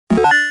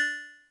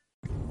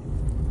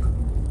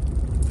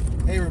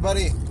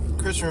everybody,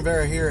 Christian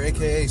Rivera here,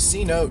 aka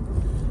C-Note.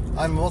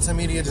 I'm a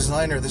multimedia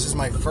designer. This is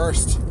my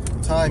first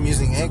time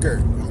using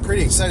Anchor. I'm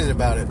pretty excited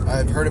about it.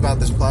 I've heard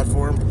about this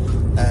platform,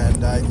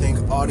 and I think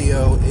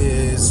audio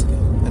is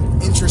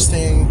an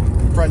interesting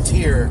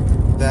frontier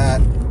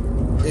that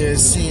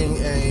is seeing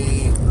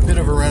a bit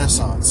of a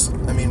renaissance.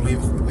 I mean,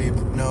 we've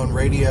known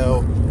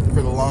radio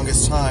for the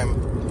longest time,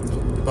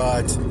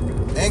 but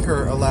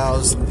Anchor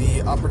allows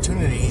the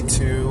opportunity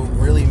to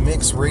really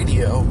mix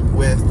radio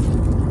with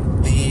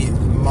the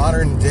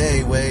modern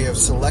day way of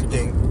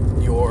selecting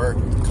your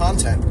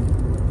content.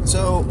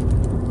 So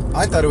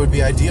I thought it would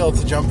be ideal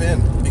to jump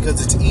in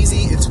because it's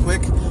easy, it's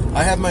quick.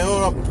 I have my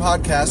own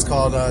podcast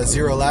called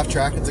Zero Laugh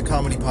Track. It's a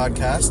comedy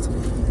podcast,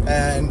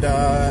 and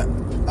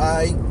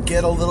I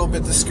get a little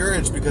bit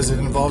discouraged because it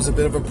involves a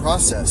bit of a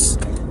process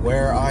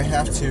where I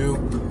have to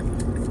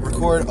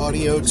record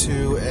audio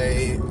to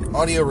a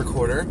audio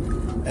recorder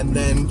and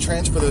then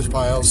transfer those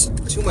files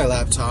to my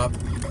laptop,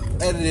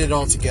 edit it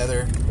all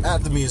together,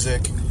 add the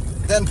music,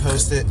 then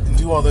post it, and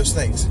do all those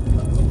things.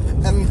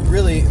 And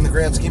really, in the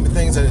grand scheme of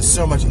things, that is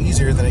so much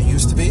easier than it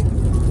used to be.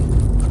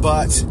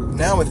 But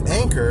now with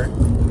Anchor,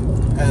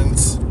 and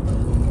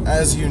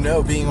as you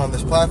know, being on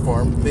this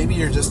platform, maybe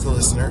you're just a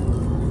listener,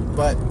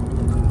 but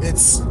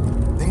it's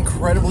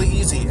incredibly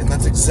easy, and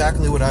that's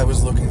exactly what I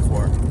was looking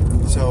for.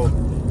 So,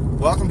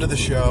 welcome to the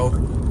show.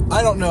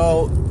 I don't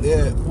know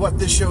what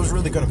this show is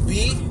really going to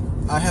be.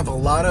 I have a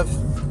lot of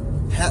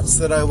hats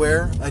that I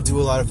wear. I do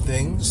a lot of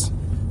things.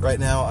 Right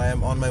now, I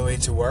am on my way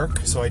to work,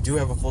 so I do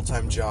have a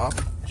full-time job.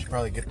 I should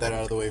probably get that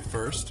out of the way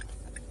first.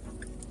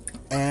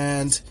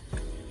 And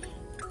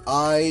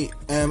I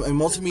am a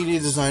multimedia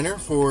designer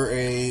for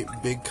a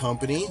big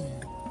company.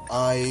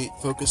 I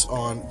focus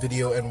on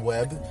video and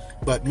web,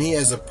 but me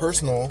as a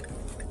personal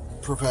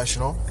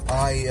professional,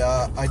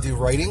 I do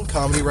writing,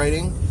 comedy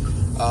writing,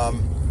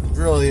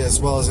 really as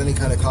well as any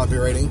kind of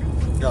copywriting,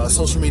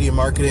 social media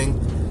marketing,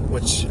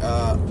 which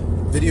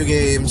video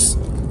games.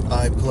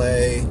 I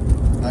play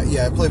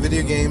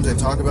video games. I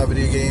talk about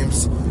video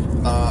games.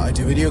 I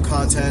do video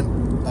content.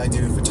 I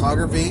do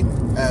photography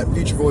at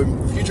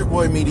Future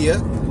Boy Media,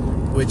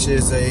 which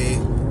is a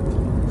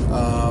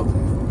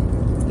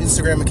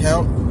Instagram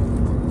account.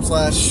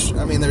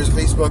 There's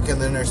Facebook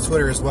and then there's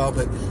Twitter as well,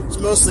 but it's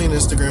mostly an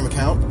Instagram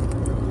account.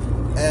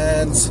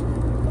 And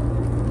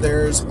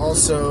there's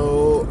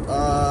also,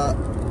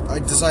 I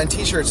design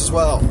t-shirts as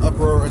well,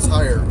 Uproar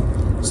Attire.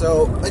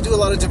 So I do a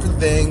lot of different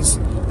things.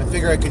 I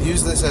figure I could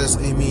use this as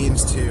a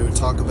means to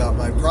talk about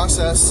my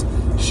process,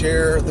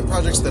 share the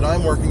projects that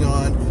I'm working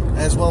on,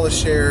 as well as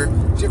share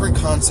different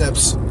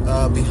concepts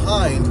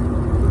behind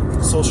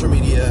social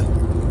media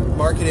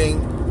marketing,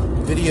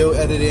 video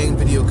editing,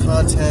 video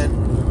content,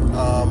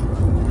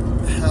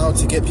 how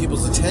to get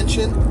people's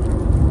attention,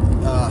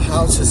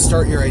 how to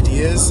start your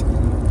ideas,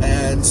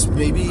 and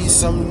maybe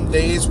some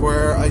days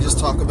where I just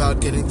talk about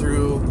getting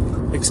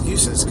through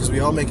excuses, because we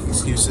all make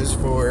excuses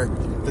for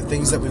the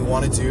things that we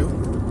want to do,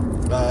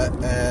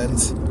 and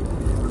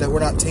that we're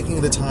not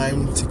taking the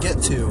time to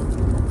get to.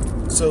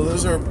 So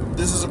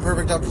this is a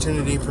perfect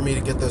opportunity for me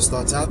to get those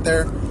thoughts out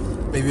there.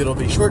 Maybe it'll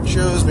be short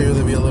shows, maybe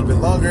they'll be a little bit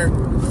longer,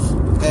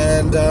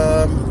 and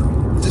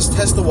just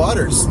test the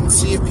waters and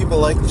see if people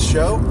like the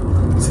show,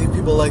 see if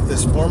people like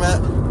this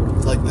format,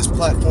 like this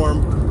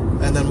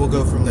platform, and then we'll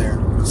go from there.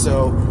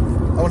 So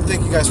I want to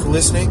thank you guys for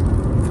listening.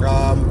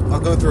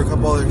 I'll go through a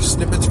couple other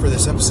snippets for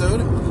this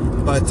episode,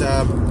 but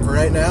for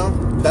right now,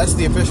 that's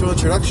the official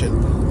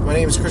introduction. My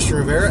name is Christian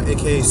Rivera,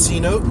 aka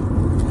C-Note,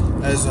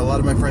 as a lot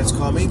of my friends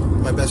call me.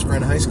 My best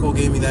friend in high school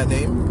gave me that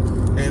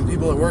name, and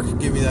people at work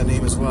give me that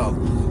name as well.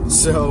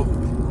 So,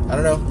 I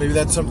don't know, maybe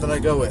that's something I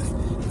go with.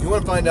 If you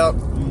want to find out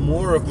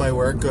more of my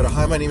work, go to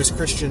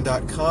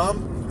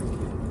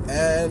HiMyNameIsChristian.com,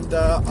 and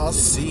I'll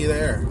see you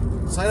there.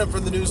 Sign up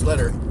for the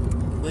newsletter,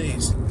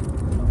 please.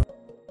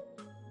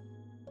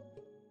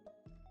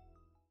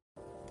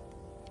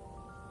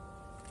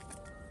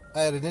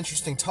 I had an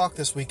interesting talk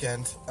this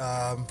weekend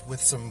with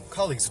some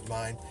colleagues of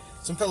mine,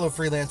 some fellow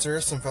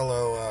freelancers, some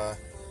fellow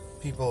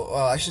people.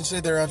 Well, I should say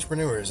they're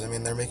entrepreneurs. I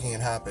mean, they're making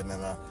it happen,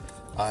 and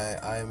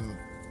I'm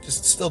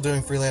just still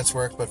doing freelance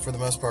work, but for the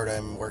most part,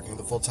 I'm working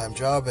the full-time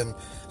job and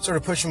sort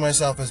of pushing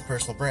myself as a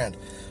personal brand.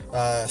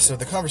 So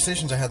the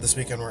conversations I had this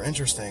weekend were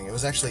interesting. It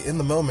was actually in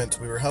the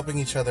moment. We were helping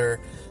each other,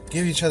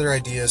 give each other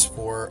ideas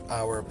for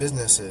our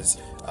businesses,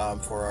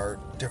 for our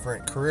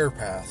different career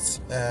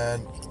paths,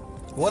 and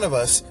one of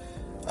us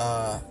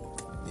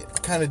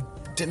kind of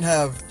didn't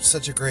have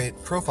such a great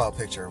profile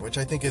picture, which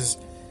I think is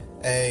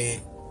an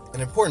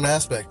important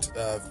aspect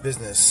of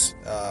business.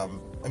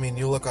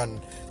 You look on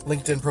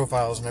LinkedIn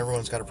profiles and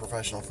everyone's got a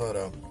professional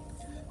photo,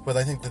 but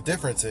I think the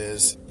difference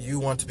is you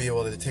want to be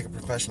able to take a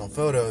professional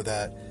photo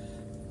that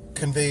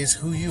conveys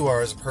who you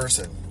are as a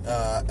person,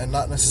 and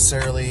not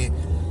necessarily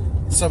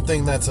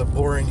something that's a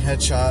boring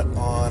headshot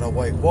on a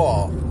white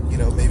wall.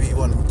 Maybe you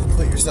want to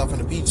put yourself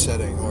in a beach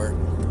setting or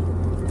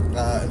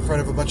in front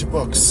of a bunch of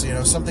books,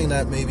 something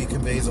that maybe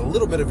conveys a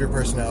little bit of your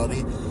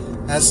personality,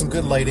 has some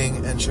good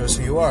lighting, and shows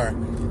who you are.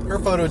 Her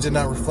photo did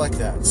not reflect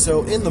that.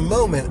 So in the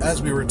moment, as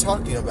we were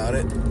talking about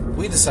it,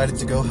 we decided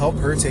to go help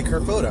her take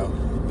her photo.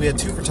 We had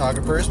two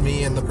photographers,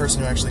 me and the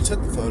person who actually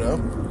took the photo,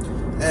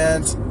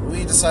 and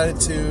we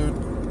decided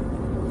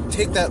to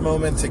take that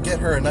moment to get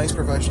her a nice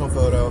professional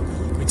photo.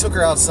 We took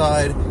her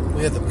outside.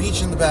 We had the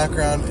beach in the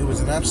background. It was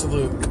an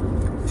absolute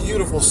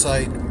beautiful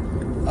sight.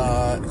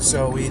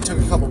 So we took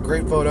a couple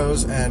great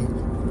photos,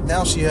 and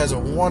now she has a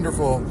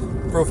wonderful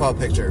profile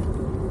picture.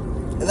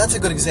 And that's a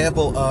good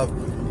example of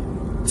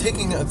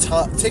taking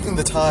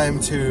the time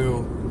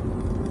to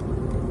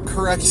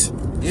correct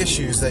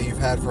issues that you've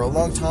had for a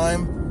long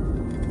time,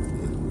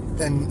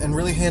 and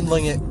really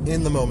handling it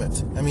in the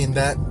moment. I mean,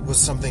 that was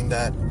something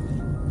that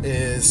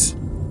is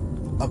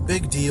a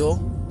big deal.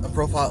 A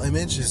profile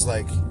image is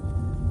like,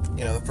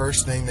 the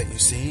first thing that you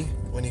see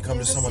when you come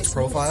to someone's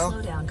profile.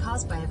 Slowdown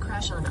caused by a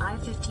crash on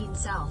I-15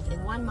 South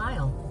in 1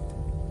 mile.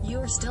 You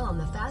are still on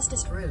the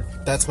fastest route.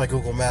 That's my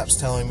Google Maps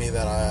telling me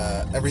that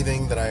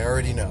everything that I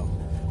already know.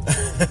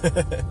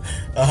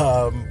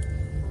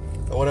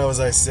 What was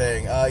I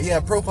saying?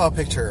 Profile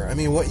picture. I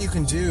mean, what you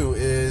can do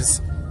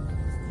is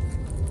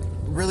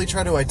really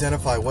try to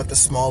identify what the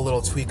small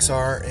little tweaks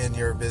are in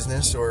your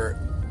business, or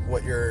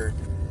what your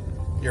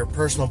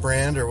personal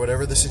brand, or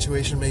whatever the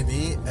situation may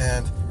be,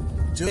 and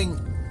taking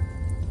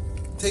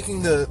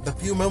the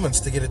few moments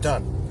to get it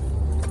done.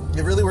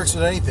 It really works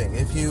with anything.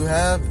 If you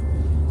have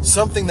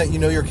something that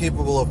you're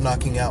capable of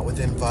knocking out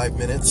within 5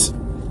 minutes,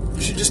 you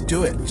should just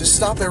do it. Just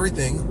stop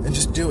everything and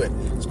just do it.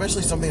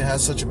 Especially something that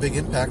has such a big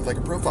impact like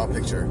a profile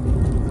picture.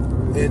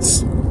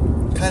 It's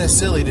kind of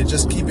silly to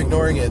just keep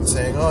ignoring it and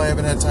saying, I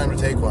haven't had time to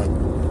take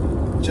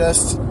one.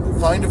 Just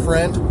find a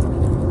friend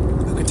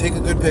who can take a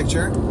good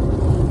picture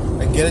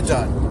and get it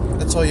done.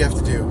 That's all you have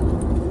to do.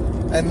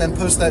 And then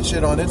post that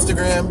shit on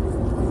Instagram,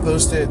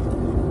 post it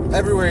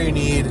everywhere you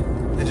need,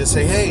 and just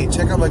say, hey,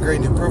 check out my great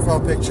new profile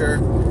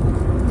picture.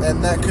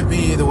 And that could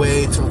be the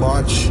way to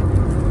launch,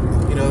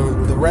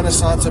 the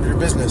renaissance of your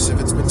business if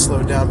it's been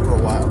slowed down for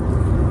a while.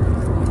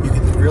 You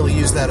can really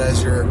use that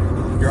as your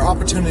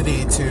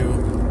opportunity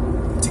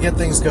to get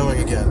things going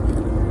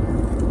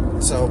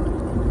again. So,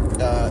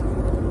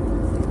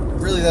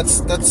 really,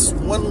 that's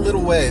one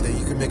little way that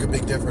you can make a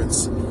big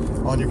difference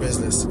on your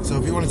business. So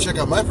if you want to check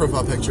out my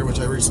profile picture, which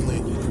I recently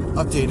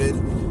updated,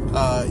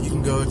 you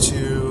can go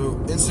to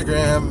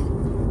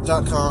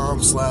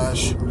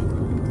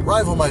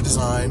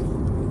Instagram.com/rivalmydesign.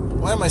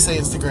 Why am I saying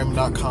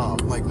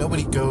Instagram.com? Like,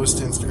 nobody goes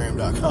to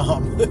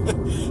Instagram.com.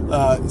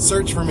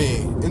 Search for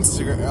me on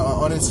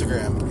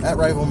Instagram at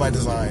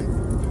rivalmydesign.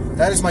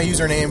 That is my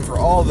username for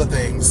all the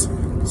things.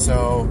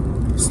 So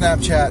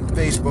Snapchat,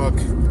 Facebook,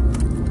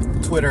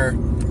 Twitter,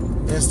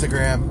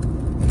 Instagram,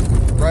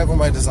 Rival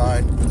My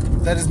Design.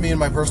 That is me and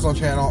my personal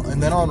channel.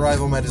 And then on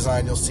Rival My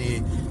Design, you'll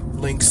see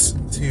links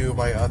to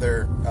my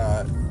other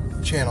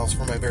channels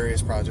for my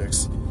various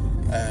projects.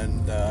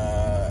 And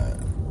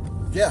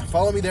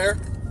follow me there,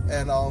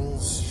 and I'll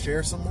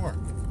share some more.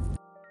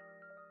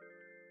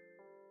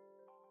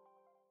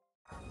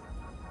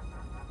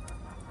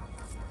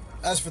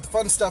 As for the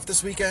fun stuff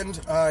this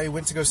weekend, I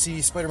went to go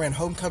see Spider-Man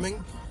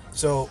Homecoming.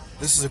 So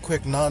this is a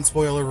quick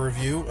non-spoiler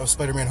review of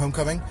Spider-Man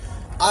Homecoming.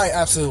 I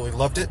absolutely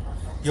loved it.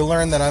 You'll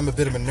learn that I'm a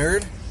bit of a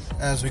nerd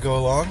as we go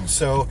along,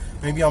 so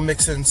maybe I'll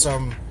mix in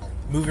some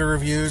movie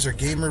reviews or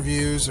game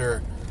reviews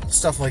or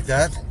stuff like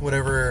that,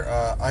 whatever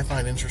I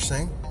find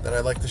interesting that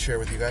I'd like to share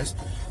with you guys.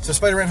 So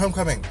Spider-Man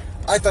Homecoming,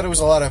 I thought it was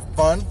a lot of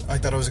fun. I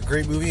thought it was a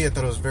great movie. I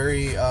thought it was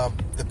very,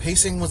 the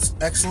pacing was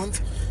excellent.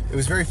 It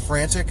was very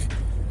frantic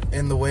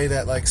in the way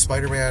that, like,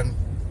 Spider-Man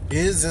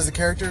is as a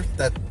character,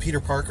 that Peter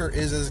Parker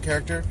is as a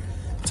character.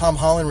 Tom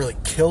Holland really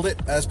killed it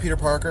as Peter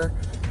Parker.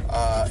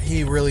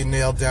 He really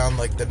nailed down,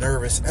 like, the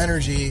nervous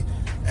energy,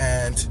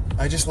 and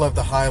I just love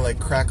the high,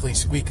 like, crackly,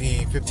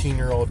 squeaky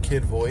 15-year-old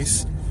kid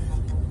voice.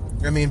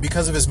 I mean,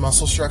 because of his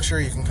muscle structure,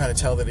 you can kind of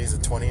tell that he's a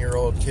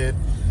 20-year-old kid,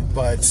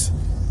 but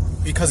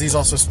because he's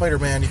also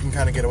Spider-Man, you can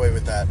kind of get away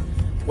with that.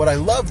 What I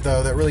loved,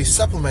 though, that really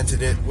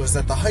supplemented it was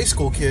that the high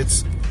school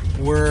kids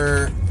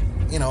were,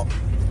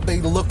 they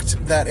looked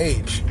that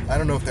age. I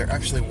don't know if they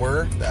actually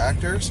were the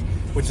actors,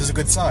 which is a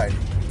good sign.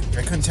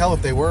 I couldn't tell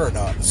if they were or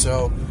not.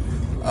 So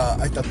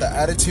I thought the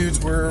attitudes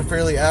were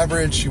fairly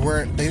average.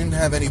 They didn't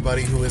have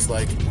anybody who was,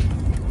 like,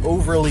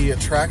 overly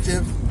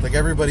attractive. Like,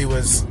 they were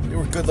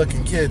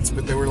good-looking kids,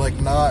 but they were, like,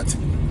 not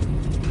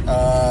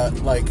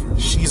like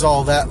She's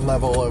All That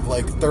level of,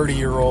 like,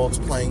 30-year-olds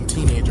playing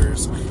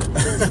teenagers.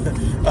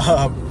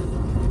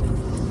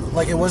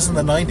 Like it was in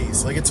the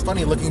 90s. Like, it's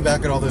funny looking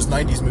back at all those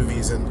 90s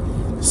movies and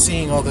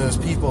seeing all those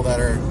people that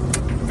are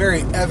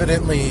very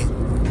evidently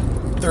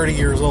 30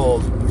 years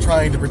old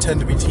trying to pretend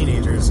to be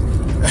teenagers.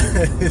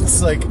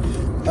 It's, like,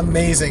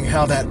 amazing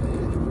how that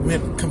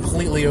went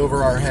completely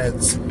over our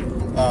heads.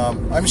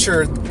 I'm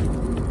sure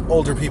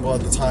older people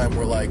at the time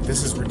were like,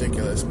 this is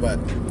ridiculous, but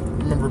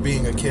I remember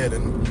being a kid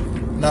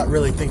and not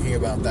really thinking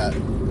about that.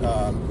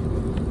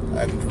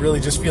 And really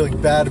just feeling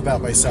bad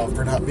about myself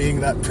for not being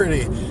that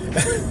pretty.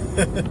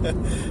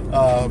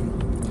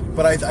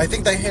 But I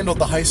think they handled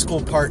the high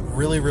school part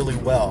really, really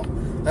well.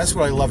 That's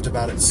what I loved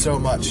about it so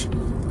much.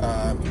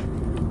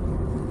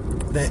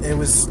 That there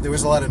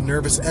was a lot of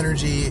nervous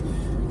energy.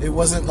 It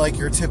wasn't like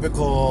your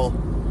typical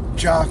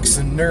jocks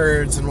and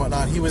nerds and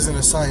whatnot. He was in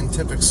a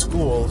scientific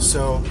school,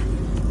 so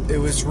it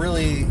was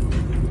really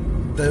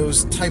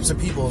those types of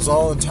people. It was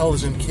all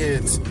intelligent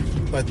kids,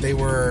 but they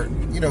were,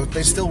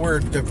 they still were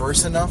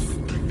diverse enough.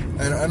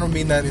 And I don't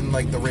mean that in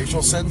like the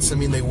racial sense. I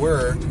mean they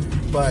were,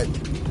 but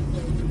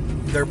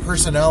their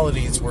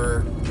personalities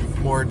were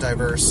more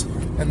diverse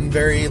and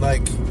very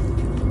like,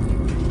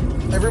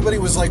 everybody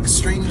was like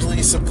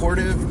strangely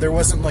supportive. There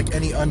wasn't like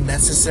any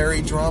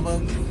unnecessary drama.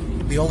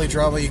 The only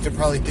drama you could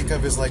probably think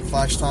of is like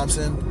Flash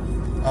Thompson,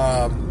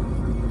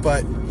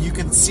 but you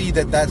can see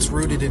that that's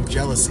rooted in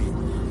jealousy.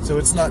 So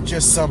it's not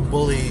just some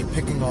bully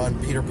picking on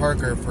Peter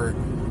Parker for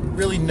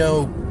really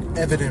no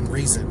evident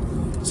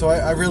reason. So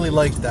I really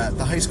liked that.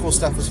 The high school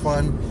stuff was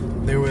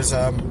fun. There was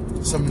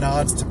some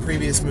nods to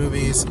previous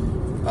movies,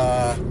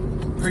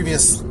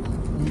 previous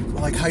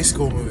like high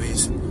school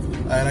movies,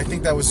 and I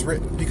think that was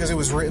written because it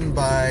was written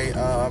by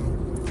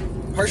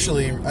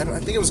partially. I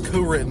think it was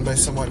co-written by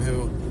someone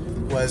who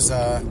was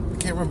I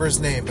can't remember his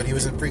name, but he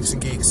was in Freaks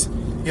and Geeks.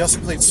 He also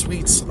played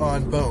Sweets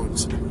on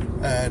Bones,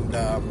 and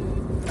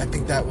I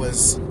think that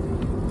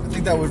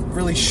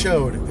really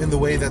showed in the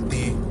way that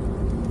the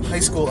high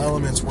school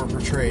elements were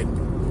portrayed.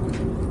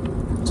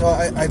 So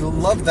I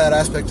loved that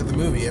aspect of the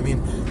movie. I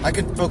mean, I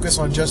could focus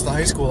on just the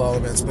high school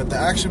elements, but the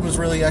action was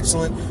really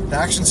excellent. The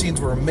action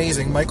scenes were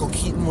amazing. Michael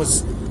Keaton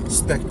was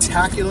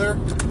spectacular.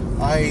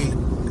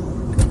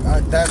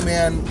 That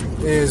man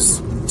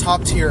is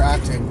top tier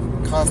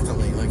acting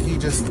constantly. Like he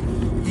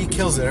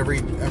kills it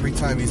every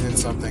time he's in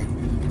something.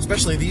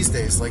 Especially these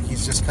days. Like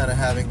he's just kind of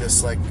having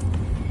this like,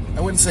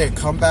 I wouldn't say a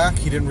comeback.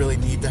 He didn't really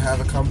need to have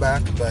a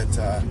comeback,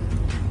 but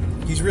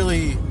he's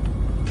really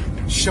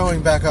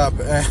showing back up,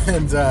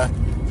 and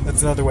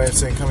that's another way of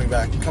saying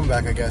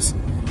comeback, I guess.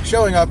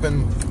 Showing up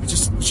and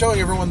just showing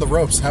everyone the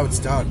ropes, how it's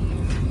done.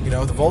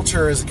 The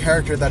Vulture is a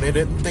character that I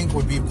didn't think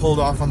would be pulled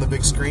off on the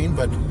big screen,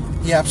 but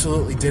he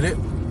absolutely did it.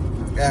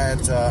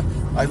 And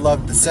I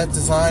loved the set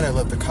design, I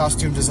loved the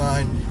costume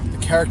design, the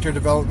character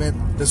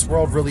development. This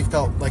world really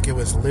felt like it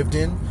was lived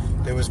in.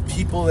 There was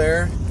people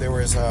there. There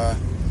was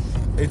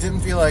it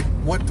didn't feel like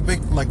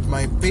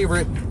my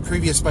favorite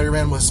previous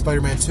Spider-Man was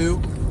Spider-Man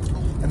 2.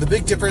 And the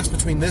big difference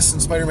between this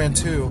and Spider-Man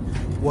 2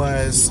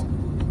 was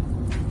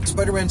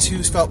Spider-Man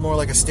 2 felt more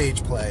like a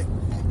stage play.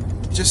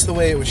 Just the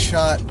way it was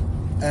shot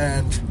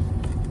and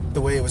the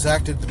way it was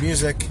acted, the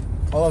music,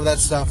 all of that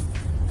stuff.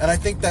 And I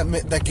think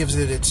that gives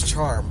it its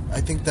charm.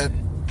 I think that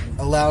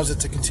allows it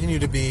to continue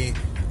to be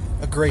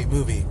a great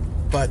movie.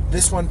 But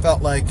this one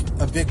felt like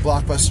a big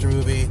blockbuster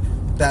movie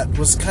that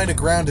was kind of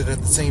grounded at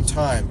the same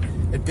time.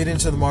 It fit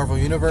into the Marvel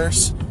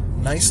Universe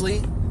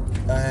nicely,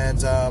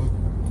 and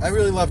I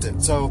really loved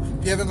it. So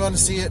if you haven't gone to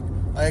see it,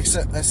 I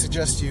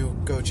suggest you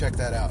go check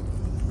that out.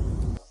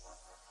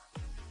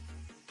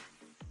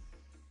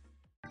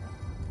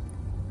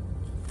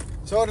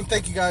 So I want to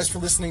thank you guys for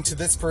listening to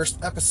this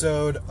first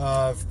episode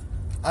of,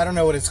 I don't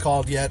know what it's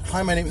called yet.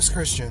 Hi, my name is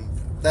Christian.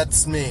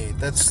 That's me.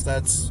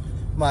 That's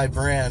my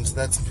brand.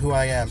 That's who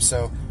I am.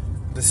 So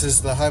this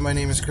is the Hi, my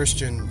name is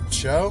Christian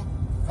show.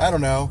 I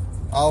don't know.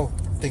 I'll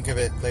think of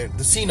it later.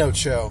 The C-Note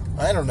show.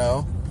 I don't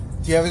know.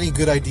 If you have any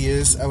good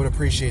ideas, I would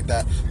appreciate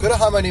that. Go to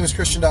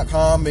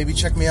HiMyNameIsChristian.com. Maybe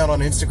check me out on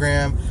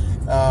Instagram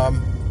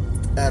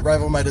at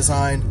Rival My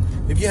Design.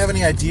 If you have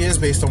any ideas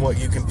based on what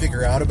you can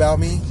figure out about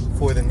me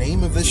for the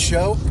name of this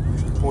show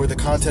or the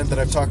content that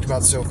I've talked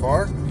about so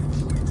far,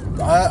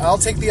 I'll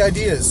take the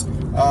ideas.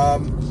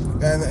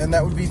 And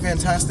that would be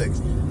fantastic.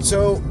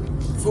 So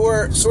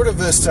for sort of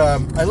this,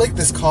 I like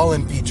this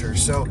call-in feature.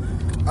 So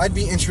I'd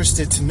be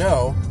interested to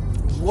know,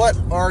 what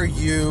are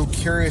you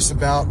curious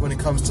about when it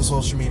comes to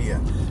social media?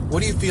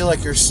 What do you feel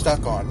like you're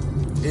stuck on?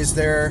 Is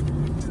there,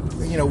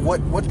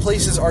 what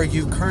places are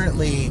you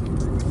currently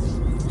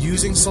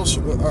using how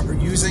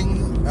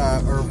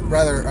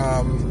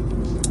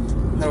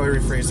do I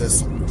rephrase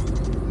this?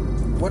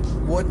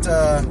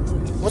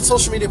 What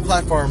social media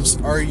platforms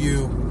are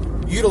you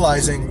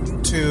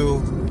utilizing to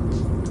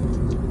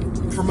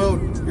promote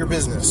your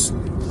business?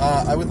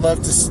 I would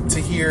love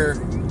to hear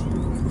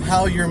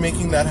how you're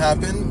making that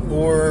happen,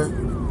 or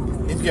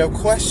if you have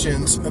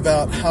questions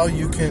about how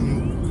you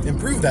can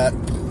improve that.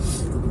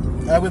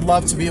 I would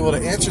love to be able to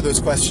answer those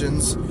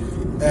questions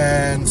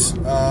and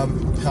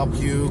help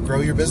you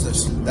grow your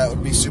business. That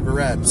would be super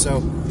rad.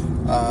 So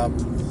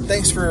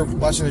thanks for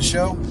watching the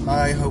show.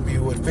 I hope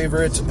you would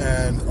favorite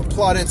and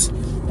applaud it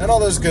and all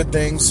those good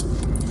things.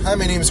 Hi,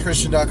 my name is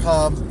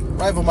Christian.com.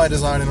 Rival My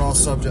Design on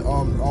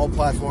all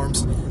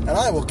platforms, and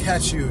I will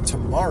catch you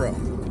tomorrow.